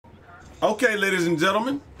Okay, ladies and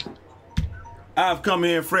gentlemen, I've come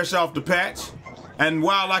in fresh off the patch, and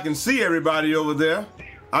while I can see everybody over there,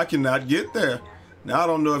 I cannot get there. Now, I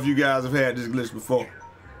don't know if you guys have had this glitch before.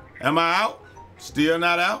 Am I out? Still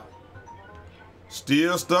not out?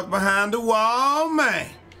 Still stuck behind the wall, man.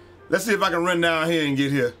 Let's see if I can run down here and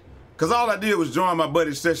get here. Because all I did was join my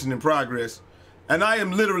buddy's session in progress, and I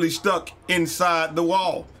am literally stuck inside the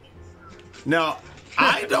wall. Now,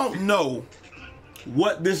 I don't know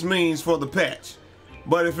what this means for the patch,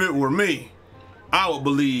 but if it were me, I would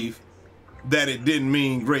believe that it didn't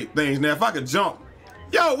mean great things. Now, if I could jump,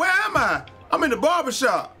 yo, where am I? I'm in the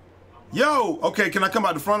barbershop. Yo, okay, can I come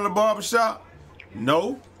out the front of the barbershop?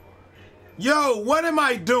 No. Yo, what am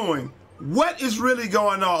I doing? What is really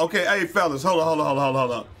going on? Okay, hey, fellas, hold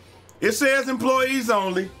on. It says employees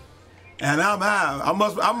only, and I'm out.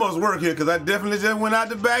 I must work here because I definitely just went out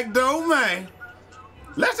the back door, man.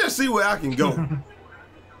 Let's just see where I can go.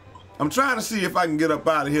 I'm trying to see if I can get up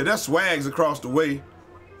out of here. There's swags across the way.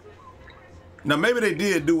 Now, maybe they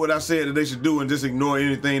did do what I said that they should do and just ignore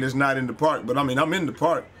anything that's not in the park. But I mean, I'm in the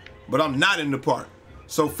park, but I'm not in the park.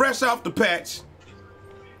 So fresh off the patch,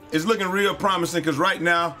 it's looking real promising because right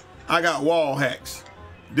now I got wall hacks.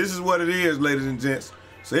 This is what it is, ladies and gents.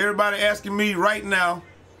 So everybody asking me right now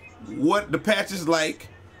what the patch is like,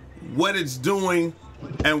 what it's doing,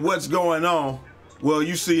 and what's going on. Well,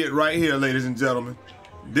 you see it right here, ladies and gentlemen.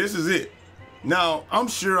 This is it. Now, I'm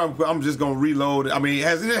sure I'm just gonna reload it. I mean,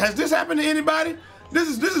 has this happened to anybody? This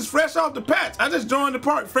is fresh off the patch. I just joined the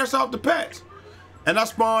park fresh off the patch, and I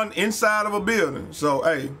spawned inside of a building. So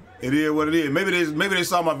hey, it is what it is. Maybe they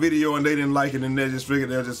saw my video and they didn't like it, and they just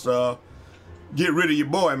figured they'll just get rid of your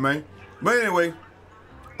boy, man. But anyway,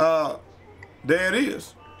 there it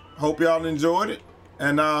is. Hope y'all enjoyed it,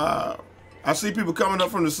 and I see people coming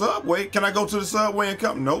up from the subway. Can I go to the subway and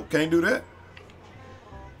come? Nope, can't do that.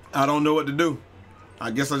 I don't know what to do.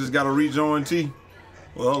 I guess I just got to rejoin T.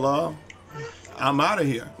 Well, I'm out of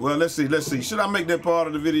here. Well, let's see. Should I make that part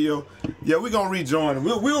of the video? Yeah, we're going to rejoin him.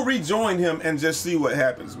 We'll rejoin him and just see what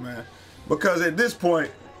happens, man. Because at this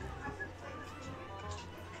point,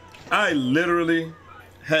 I literally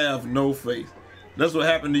have no faith. That's what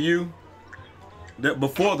happened to you? That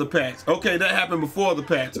before the patch. Okay, that happened before the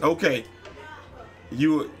patch. Okay.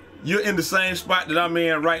 You're in the same spot that I'm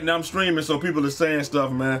in right now. I'm streaming, so people are saying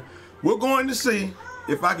stuff, man. We're going to see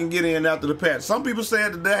if I can get in after the patch. Some people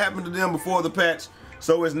said that happened to them before the patch,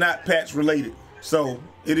 so it's not patch related. So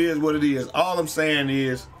it is what it is. All I'm saying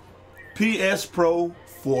is PS Pro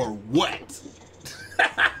for what?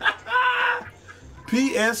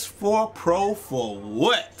 PS4 Pro for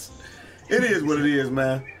what? It is what it is,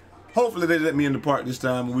 man. Hopefully they let me in the park this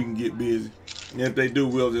time and we can get busy. And if they do,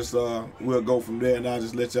 we'll just we'll go from there, and I'll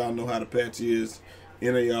just let y'all know how the patch is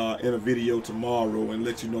in a video tomorrow, and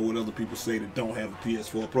let you know what other people say that don't have a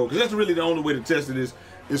PS4 Pro, because that's really the only way to test it is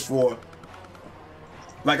for,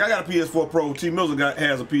 like, I got a PS4 Pro, TMIZZLE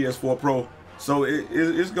has a PS4 Pro, so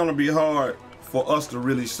it's gonna be hard for us to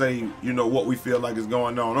really say, you know, what we feel like is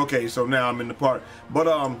going on. Okay, so now I'm in the park, but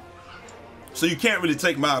so you can't really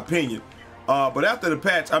take my opinion. But after the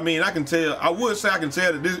patch, I mean, I can tell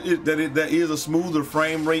that there is a smoother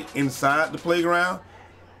frame rate inside the playground,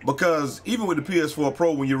 because even with the PS4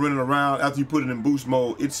 Pro, when you're running around after you put it in boost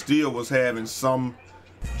mode, it still was having some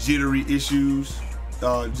jittery issues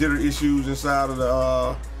inside of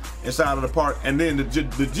the park, and then the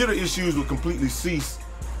jitter issues will completely cease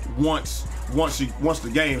once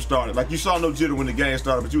the game started. Like, you saw no jitter when the game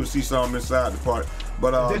started, but you would see some inside the park.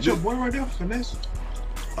 But is that your boy right there, Finesse?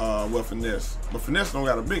 Well, Finesse. But Finesse don't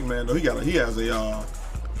got a big man though. He has a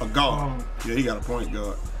guard. Yeah, he got a point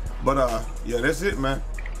guard. But yeah, that's it, man.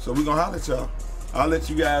 So we gonna holler at y'all. I'll let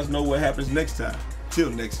you guys know what happens next time. Till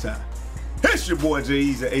next time. It's your boy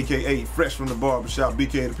J-Eazy, aka Fresh from the Barbershop,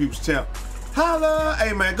 BK the People's Champ. Holla!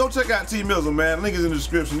 Hey man, go check out TMIZZLE, man. Link is in the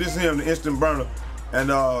description. This is him, the instant burner. And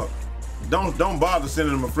don't bother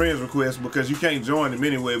sending him a friend's request, because you can't join him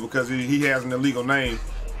anyway, because he has an illegal name,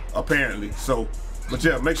 apparently. So, but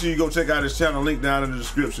yeah, make sure you go check out his channel, link down in the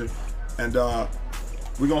description, and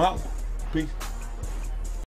we gonna holler. Peace.